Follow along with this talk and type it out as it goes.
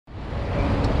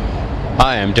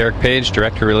Hi, I'm Derek Page,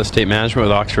 Director of Real Estate Management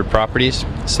with Oxford Properties,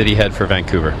 City Head for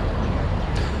Vancouver.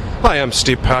 Hi, I'm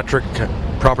Steve Patrick,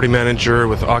 Property Manager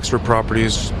with Oxford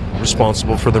Properties,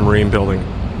 responsible for the Marine Building.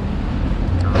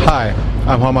 Hi,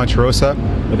 I'm Juan Monterosa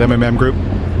with MMM Group,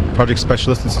 Project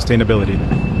Specialist in Sustainability.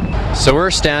 So we're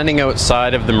standing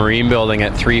outside of the Marine Building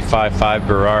at 355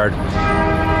 Burrard.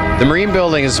 The Marine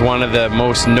Building is one of the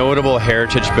most notable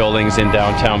heritage buildings in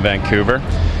downtown Vancouver.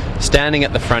 Standing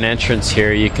at the front entrance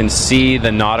here, you can see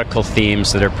the nautical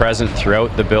themes that are present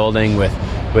throughout the building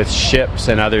with ships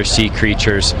and other sea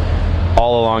creatures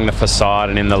all along the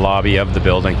facade and in the lobby of the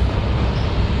building.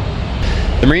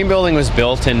 The Marine Building was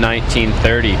built in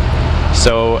 1930,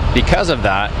 so because of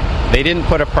that, they didn't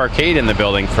put a parkade in the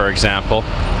building, for example.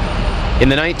 In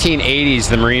the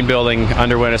 1980s, the Marine Building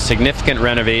underwent a significant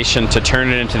renovation to turn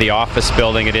it into the office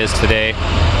building it is today.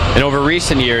 And over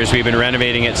recent years, we've been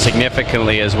renovating it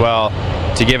significantly as well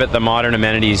to give it the modern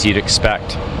amenities you'd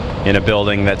expect in a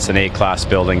building that's an A-class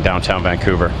building downtown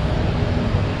Vancouver.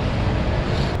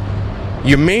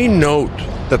 You may note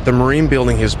that the Marine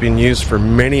Building has been used for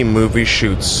many movie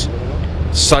shoots.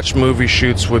 Such movie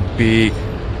shoots would be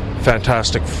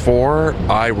Fantastic Four,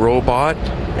 iRobot,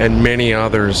 and many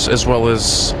others, as well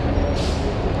as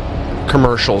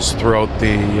commercials throughout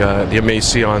the you may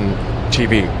see on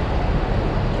TV.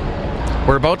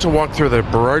 We're about to walk through the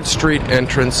Burrard Street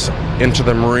entrance into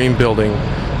the Marine Building.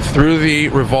 Through the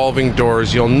revolving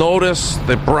doors, you'll notice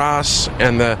the brass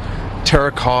and the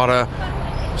terracotta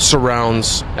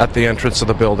surrounds at the entrance of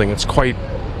the building. It's quite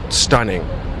stunning.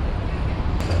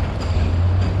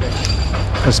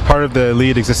 As part of the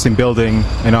LEED existing building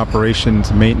and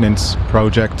operations maintenance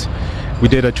project, we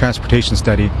did a transportation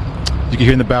study. You can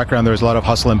hear in the background there was a lot of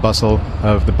hustle and bustle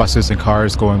of the buses and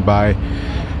cars going by.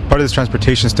 Part of this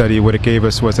transportation study, what it gave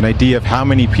us was an idea of how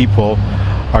many people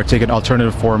are taking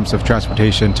alternative forms of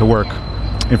transportation to work.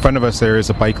 In front of us there is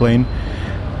a bike lane,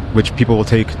 which people will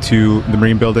take to the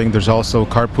Marine Building. There's also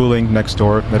carpooling next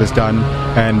door that is done,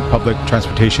 and public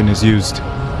transportation is used.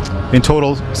 In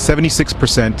total,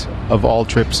 76% of all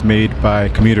trips made by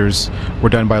commuters were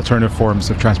done by alternative forms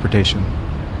of transportation.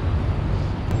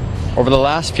 Over the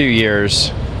last few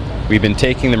years, we've been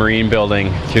taking the Marine Building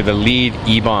through the LEED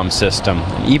EBOM system.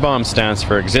 EBOM stands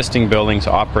for Existing Buildings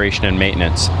Operation and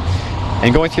Maintenance.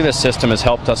 And going through this system has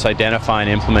helped us identify and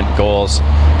implement goals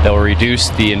that will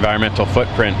reduce the environmental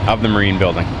footprint of the Marine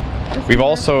Building. We've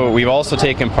also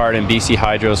taken part in BC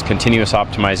Hydro's continuous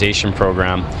optimization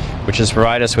program, which has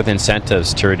provided us with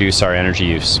incentives to reduce our energy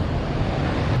use.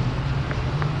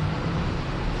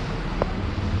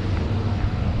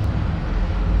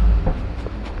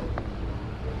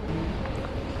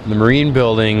 The Marine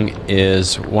Building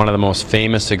is one of the most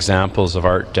famous examples of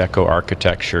Art Deco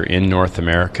architecture in North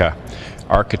America.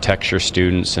 Architecture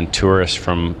students and tourists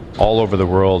from all over the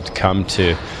world come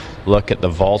to look at the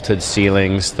vaulted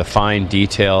ceilings, the fine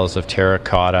details of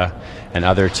terracotta and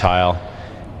other tile,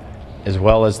 as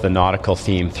well as the nautical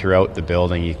theme throughout the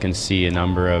building. You can see a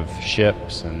number of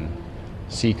ships and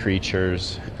sea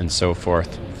creatures and so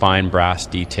forth, fine brass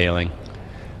detailing,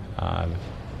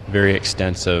 very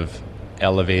extensive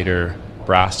elevator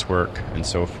brasswork and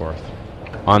so forth.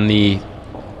 On the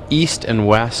east and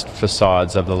west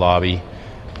facades of the lobby,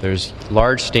 there's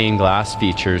large stained glass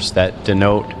features that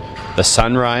denote the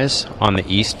sunrise on the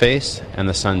east face and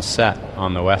the sunset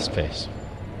on the west face.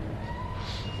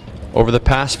 Over the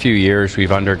past few years,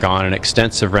 we've undergone an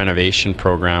extensive renovation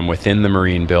program within the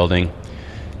Marine Building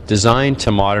designed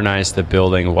to modernize the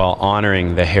building while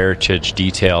honoring the heritage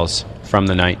details from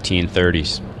the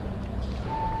 1930s.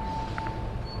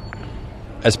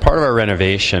 As part of our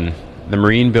renovation, the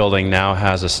Marine Building now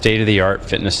has a state-of-the-art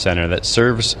fitness center that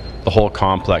serves the whole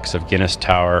complex of Guinness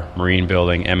Tower, Marine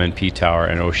Building, M&P Tower,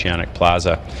 and Oceanic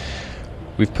Plaza.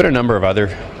 We've put a number of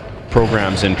other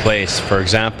programs in place. For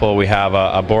example, we have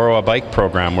a Borrow a Bike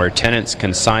program where tenants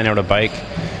can sign out a bike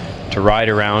to ride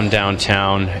around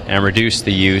downtown and reduce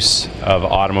the use of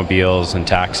automobiles and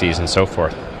taxis and so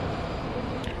forth.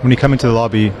 When you come into the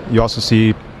lobby, you also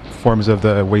see forms of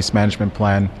the waste management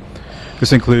plan.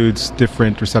 This includes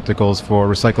different receptacles for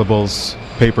recyclables,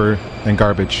 paper, and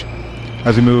garbage.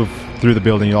 As we move through the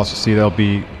building, you also see there'll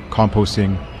be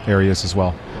composting areas as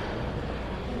well.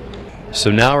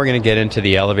 So now we're going to get into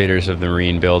the elevators of the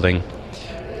Marine Building,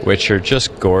 which are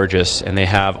just gorgeous, and they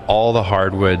have all the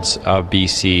hardwoods of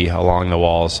BC along the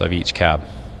walls of each cab.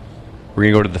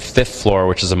 We're going to go to the 5th floor,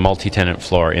 which is a multi-tenant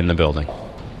floor in the building.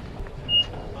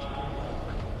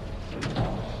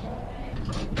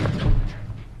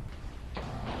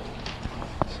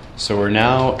 So we're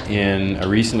now in a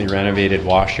recently renovated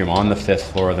washroom on the 5th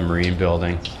floor of the Marine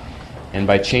Building. And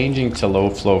by changing to low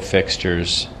flow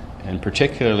fixtures, and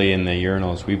particularly in the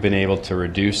urinals, we've been able to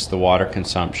reduce the water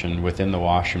consumption within the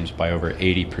washrooms by over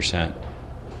 80%.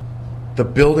 The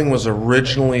building was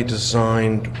originally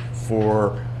designed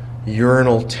for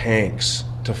urinal tanks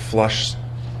to flush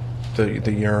the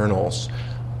urinals.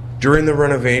 During the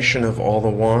renovation of all the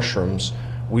washrooms,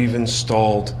 we've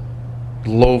installed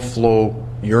low flow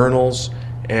urinals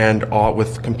and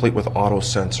complete with auto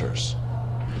sensors.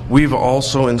 We've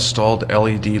also installed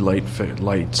LED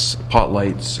lights, pot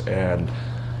lights, and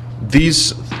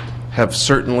these have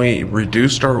certainly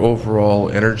reduced our overall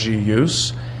energy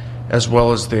use, as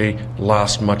well as they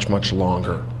last much, much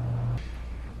longer.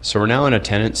 So we're now in a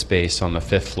tenant space on the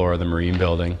 5th floor of the Marine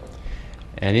Building.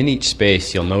 And in each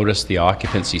space, you'll notice the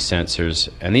occupancy sensors,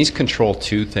 and these control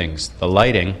two things: the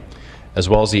lighting, as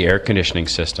well as the air conditioning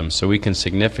system, so we can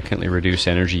significantly reduce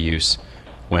energy use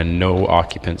when no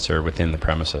occupants are within the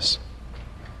premises.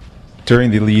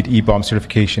 During the LEED EBOM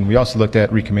certification, we also looked at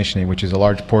recommissioning, which is a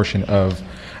large portion of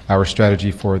our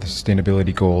strategy for the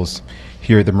sustainability goals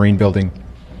here at the Marine Building.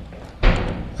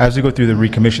 As we go through the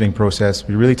recommissioning process,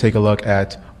 we really take a look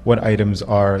at what items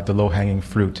are the low-hanging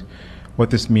fruit. What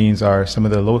this means are some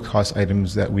of the low-cost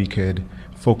items that we could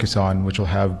focus on, which will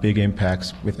have big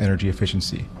impacts with energy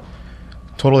efficiency.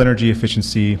 Total energy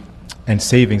efficiency and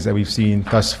savings that we've seen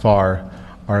thus far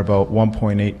are about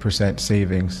 1.8%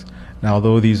 savings. Now,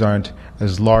 although these aren't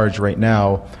as large right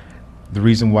now, the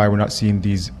reason why we're not seeing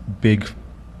these big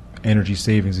energy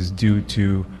savings is due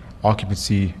to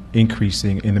occupancy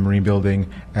increasing in the Marine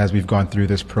Building as we've gone through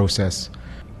this process.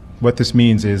 What this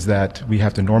means is that we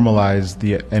have to normalize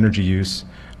the energy use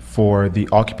for the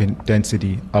occupant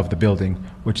density of the building,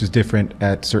 which is different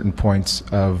at certain points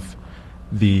of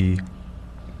the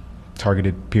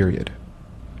targeted period.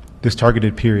 This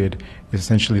targeted period is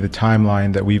essentially the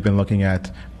timeline that we've been looking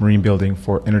at Marine Building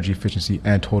for energy efficiency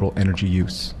and total energy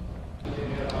use.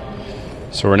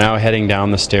 So we're now heading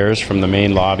down the stairs from the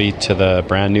main lobby to the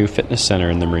brand new fitness center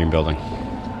in the Marine Building.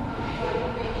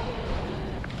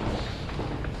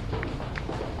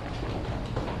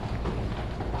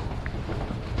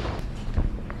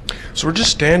 So we're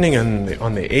just standing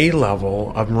on the A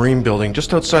level of Marine Building,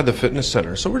 just outside the fitness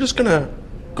center. So we're just going to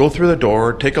go through the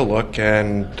door, take a look,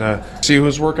 and see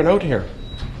who's working out here.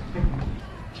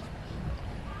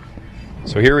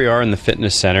 So here we are in the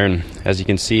fitness center, and as you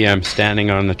can see, I'm standing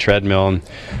on the treadmill, and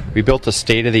we built a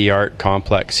state-of-the-art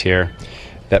complex here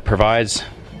that provides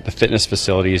the fitness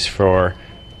facilities for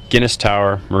Guinness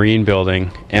Tower, Marine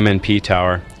Building, MNP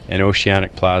Tower, and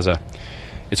Oceanic Plaza.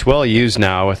 It's well used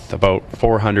now with about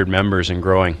 400 members and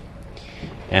growing,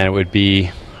 and it would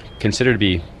be considered to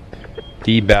be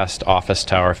the best office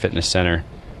tower fitness center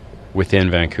within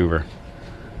Vancouver.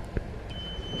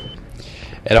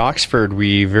 At Oxford,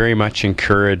 we very much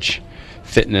encourage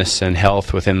fitness and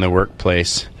health within the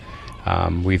workplace.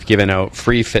 We've given out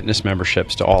free fitness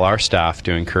memberships to all our staff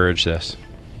to encourage this.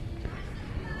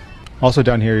 Also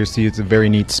down here you see it's a very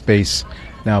neat space.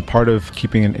 Now, part of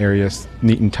keeping an area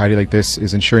neat and tidy like this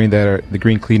is ensuring that the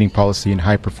green cleaning policy and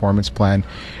high performance plan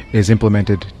is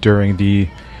implemented during the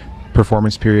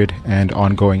performance period and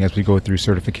ongoing as we go through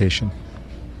certification.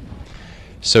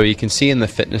 So you can see in the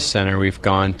fitness center we've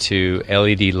gone to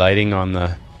LED lighting on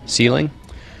the ceiling.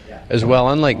 As well,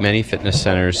 unlike many fitness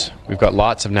centers, we've got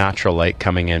lots of natural light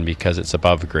coming in because it's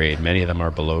above grade. Many of them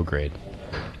are below grade.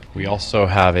 We also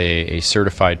have a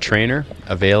certified trainer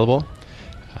available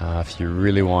if you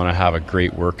really want to have a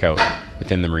great workout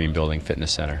within the Marine Building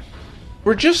Fitness Center.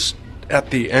 We're just at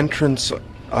the entrance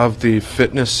of the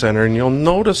fitness center, and you'll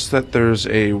notice that there's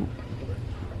a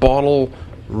bottle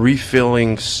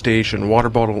refilling station, water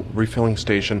bottle refilling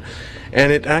station,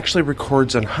 and it actually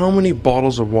records on how many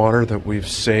bottles of water that we've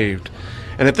saved.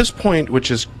 And at this point,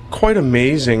 which is quite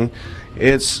amazing,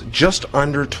 it's just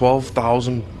under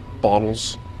 12,000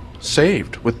 bottles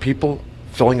saved with people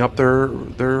filling up their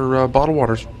bottled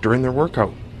waters during their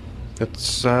workout.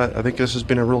 It's I think this has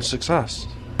been a real success.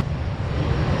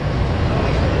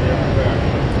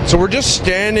 So we're just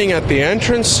standing at the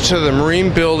entrance to the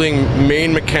Marine Building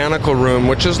main mechanical room,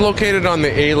 which is located on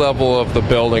the A level of the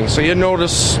building. So you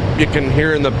notice, you can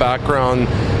hear in the background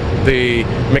the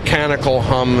mechanical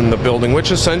hum in the building,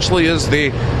 which essentially is the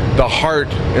heart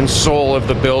and soul of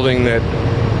the building that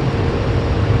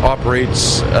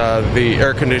operates the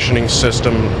air conditioning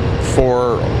system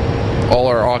for all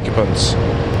our occupants.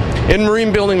 In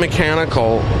Marine Building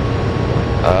Mechanical,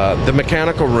 the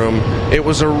mechanical room, it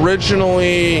was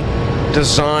originally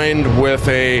designed with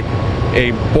a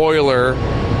boiler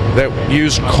that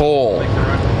used coal.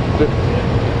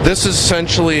 This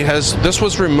essentially this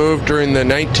was removed during the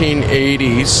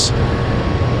 1980s,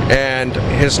 and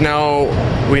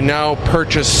we now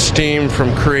purchase steam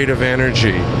from Creative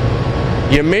Energy.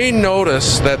 You may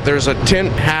notice that there's a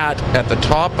tint hat at the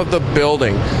top of the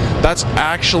building. That's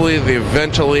actually the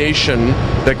ventilation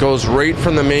that goes right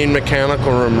from the main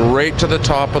mechanical room right to the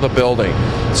top of the building.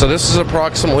 So this is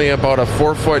approximately about a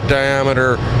 4-foot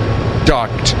diameter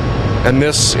duct, and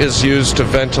this is used to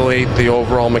ventilate the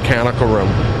overall mechanical room.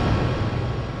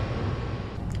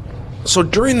 So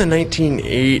during the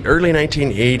early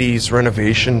 1980s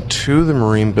renovation to the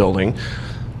Marine Building,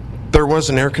 there was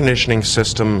an air conditioning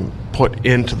system put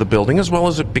into the building, as well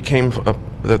as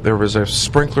that there was a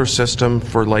sprinkler system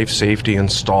for life safety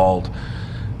installed.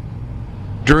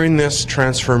 During this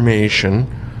transformation,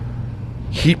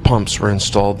 heat pumps were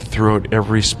installed throughout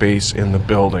every space in the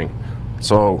building.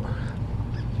 So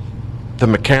the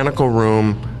mechanical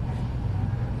room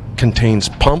contains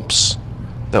pumps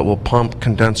that will pump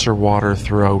condenser water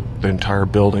throughout the entire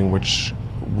building, which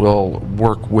will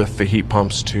work with the heat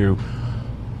pumps to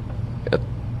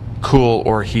cool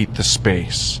or heat the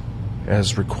space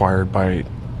as required by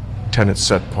tenant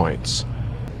set points.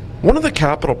 One of the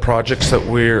capital projects that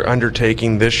we're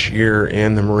undertaking this year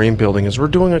in the Marine Building is we're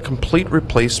doing a complete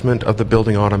replacement of the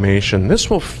building automation.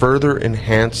 This will further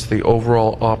enhance the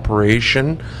overall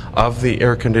operation of the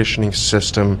air conditioning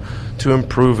system to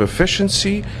improve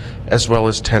efficiency as well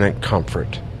as tenant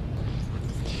comfort.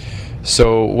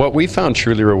 So what we found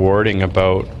truly rewarding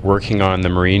about working on the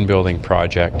Marine Building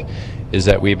project is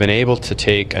that we've been able to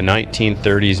take a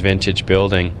 1930s vintage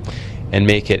building and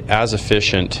make it as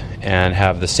efficient and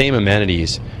have the same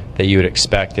amenities that you would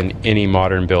expect in any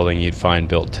modern building you'd find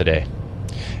built today.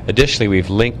 Additionally, we've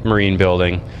linked Marine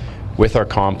Building with our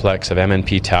complex of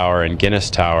MNP Tower and Guinness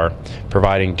Tower,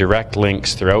 providing direct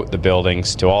links throughout the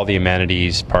buildings to all the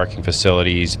amenities, parking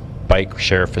facilities, bike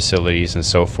share facilities, and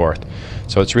so forth.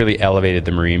 So it's really elevated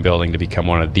the Marine Building to become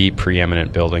one of the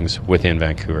preeminent buildings within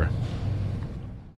Vancouver.